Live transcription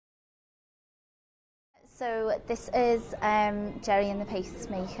So this is Gerry and the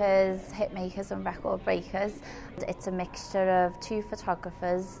Pacemakers, Hitmakers and Record Breakers. It's a mixture of two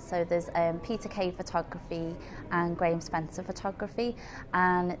photographers, so there's Peter Kay photography and Graham Spencer photography,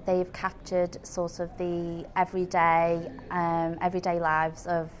 and they've captured sort of the everyday lives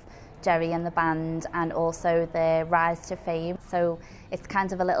of Gerry and the band, and also their rise to fame. So it's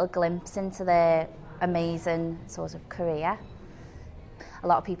kind of a little glimpse into their amazing sort of career. A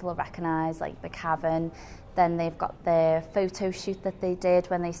lot of people will recognise like the Cavern. Then they've got their photo shoot that they did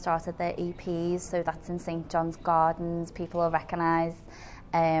when they started their EPs, so that's in St John's Gardens. People will recognise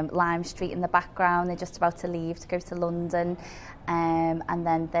Lime Street in the background. They're just about to leave to go to London, and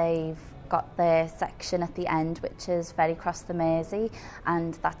then they've got their section at the end, which is very across the Mersey,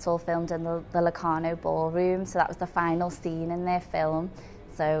 and that's all filmed in the Locarno Ballroom. So that was the final scene in their film.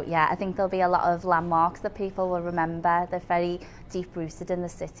 So yeah, I think there'll be a lot of landmarks that people will remember. They're very deep-rooted in the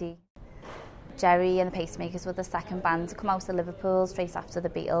city. Gerry and the Pacemakers were the second band to come out of Liverpool straight after the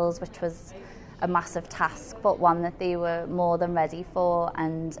Beatles, which was a massive task, but one that they were more than ready for.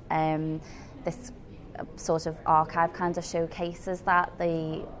 And this sort of archive kind of showcases that,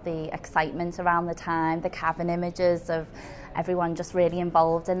 the excitement around the time, the Cavern images of everyone just really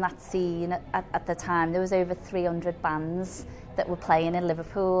involved in that scene. At the time, there was over 300 bands that were playing in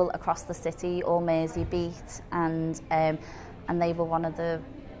Liverpool across the city, all Merseybeat, and they were one of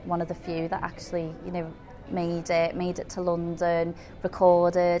the few that actually, you know, made it to London,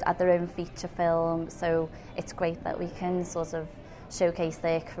 recorded, had their own feature film. So it's great that we can sort of showcase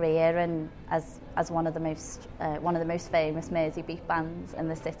their career and as one of the most famous Merseybeat bands in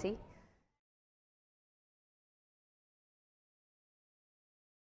the city.